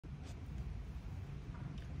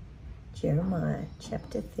Jeremiah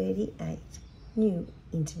chapter 38, New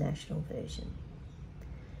International Version.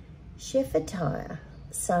 Shephatiah,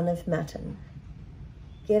 son of Mattan,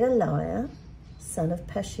 Gedaliah, son of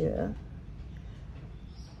Pashur,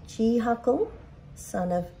 Jehucal,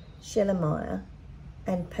 son of Shelemiah,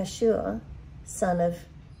 and Pashur, son of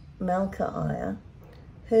Malchiah,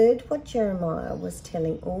 heard what Jeremiah was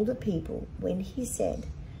telling all the people when he said,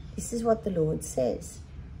 "This is what the Lord says,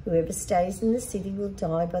 whoever stays in the city will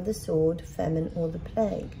die by the sword, famine, or the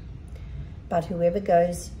plague. But whoever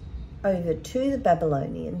goes over to the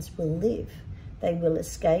Babylonians will live. They will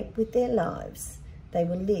escape with their lives. They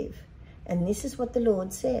will live. And this is what the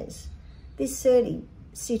Lord says. This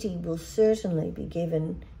city will certainly be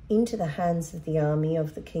given into the hands of the army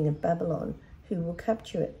of the king of Babylon, who will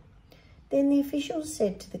capture it." Then the officials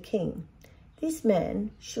said to the king, "This man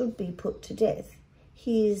should be put to death.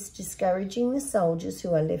 He is discouraging the soldiers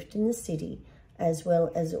who are left in the city, as well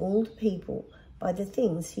as all the people, by the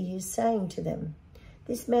things he is saying to them.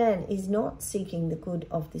 This man is not seeking the good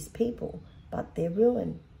of this people, but their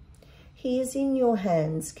ruin." "He is in your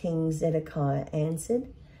hands," King Zedekiah answered.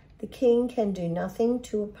 "The king can do nothing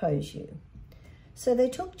to oppose you." So they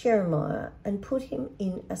took Jeremiah and put him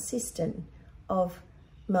in a cistern of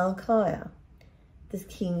Malchiah, the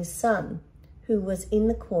king's son, who was in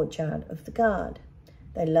the courtyard of the guard.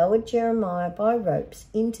 They lowered Jeremiah by ropes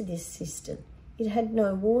into this cistern. It had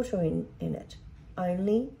no water in it,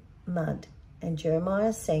 only mud, and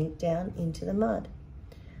Jeremiah sank down into the mud.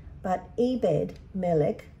 But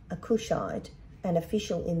Ebed-Melech, a Cushite, an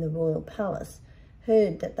official in the royal palace,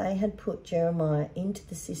 heard that they had put Jeremiah into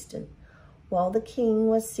the cistern, while the king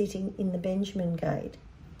was sitting in the Benjamin gate.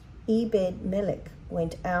 Ebed-Melech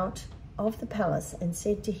went out of the palace and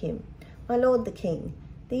said to him, "My lord the king,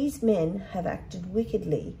 these men have acted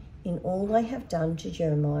wickedly in all they have done to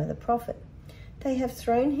Jeremiah the prophet. They have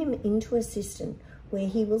thrown him into a cistern where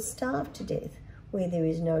he will starve to death, where there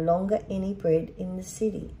is no longer any bread in the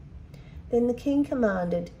city." Then the king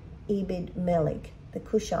commanded Ebed-Melech the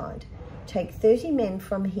Cushite, "Take 30 men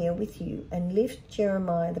from here with you and lift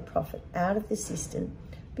Jeremiah the prophet out of the cistern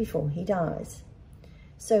before he dies."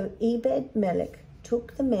 So Ebed-Melech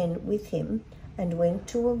took the men with him and went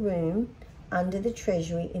to a room under the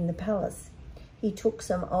treasury in the palace. He took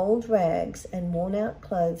some old rags and worn-out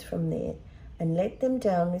clothes from there and let them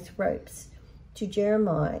down with ropes to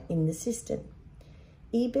Jeremiah in the cistern.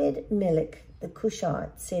 Ebed-Melech the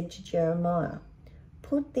Cushite said to Jeremiah,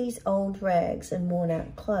 "Put these old rags and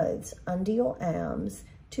worn-out clothes under your arms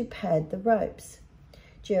to pad the ropes."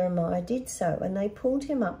 Jeremiah did so, and they pulled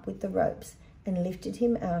him up with the ropes and lifted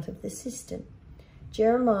him out of the cistern.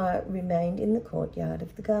 Jeremiah remained in the courtyard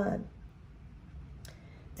of the guard.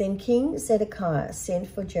 Then King Zedekiah sent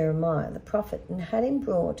for Jeremiah the prophet and had him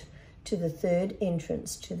brought to the third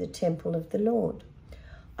entrance to the temple of the Lord.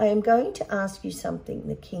 "I am going to ask you something,"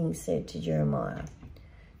 the king said to Jeremiah.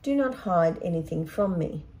 "Do not hide anything from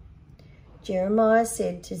me." Jeremiah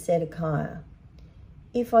said to Zedekiah,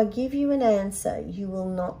 "If I give you an answer, you will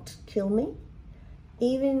not kill me?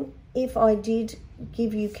 Even if I did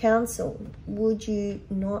give you counsel, would you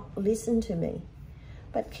not listen to me?"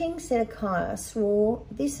 But King Zedekiah swore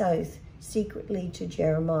this oath secretly to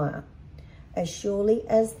Jeremiah, "As surely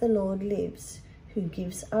as the Lord lives, who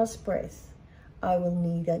gives us breath, I will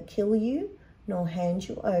neither kill you nor hand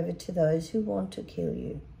you over to those who want to kill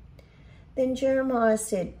you." Then Jeremiah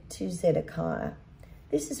said to Zedekiah,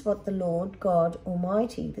 "This is what the Lord God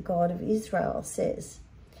Almighty, the God of Israel, says.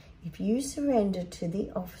 If you surrender to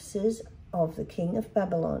the officers of the king of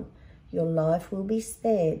Babylon, your life will be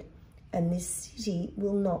spared, and this city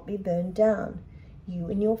will not be burned down. You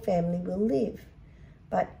and your family will live.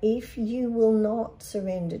 But if you will not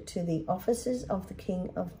surrender to the officers of the king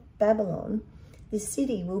of Babylon, this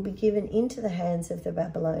city will be given into the hands of the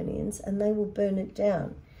Babylonians, and they will burn it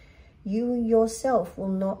down. You yourself will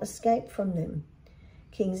not escape from them."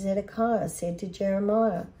 King Zedekiah said to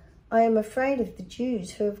Jeremiah, "I am afraid of the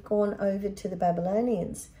Jews who have gone over to the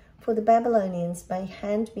Babylonians, for the Babylonians may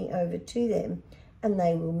hand me over to them, and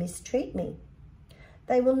they will mistreat me."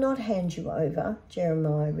 "They will not hand you over,"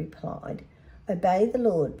 Jeremiah replied. "Obey the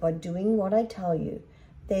Lord by doing what I tell you.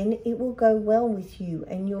 Then it will go well with you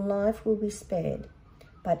and your life will be spared.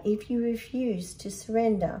 But if you refuse to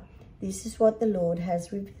surrender, this is what the Lord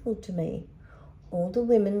has revealed to me. All the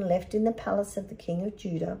women left in the palace of the king of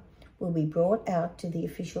Judah will be brought out to the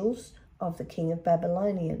officials of the king of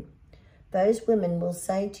Babylonian. Those women will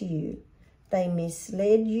say to you, 'They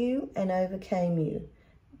misled you and overcame you.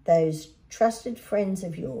 Those trusted friends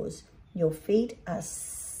of yours, your feet are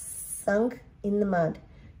sunk in the mud.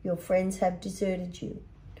 Your friends have deserted you.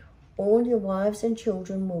 All your wives and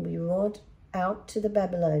children will be brought out to the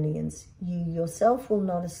Babylonians. You yourself will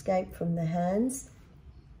not escape from their hands,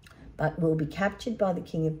 but will be captured by the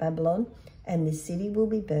king of Babylon, and the city will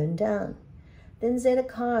be burned down." Then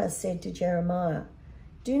Zedekiah said to Jeremiah,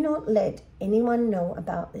 "Do not let anyone know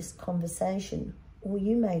about this conversation, or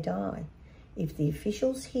you may die. If the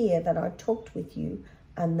officials hear that I talked with you,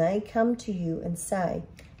 and they come to you and say,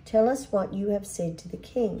 'Tell us what you have said to the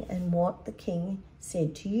king and what the king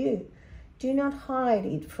said to you,' do not hide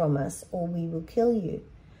it from us, or we will kill you.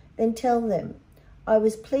 Then tell them, 'I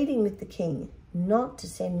was pleading with the king not to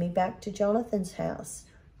send me back to Jonathan's house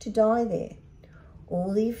to die there.'"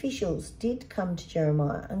 All the officials did come to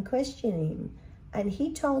Jeremiah and question him, and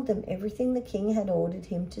he told them everything the king had ordered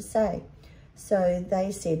him to say. So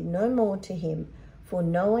they said no more to him, for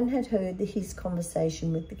no one had heard his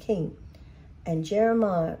conversation with the king. And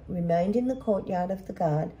Jeremiah remained in the courtyard of the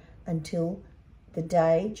guard until the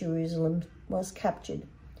day Jerusalem was captured.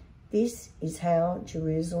 This is how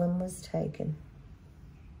Jerusalem was taken.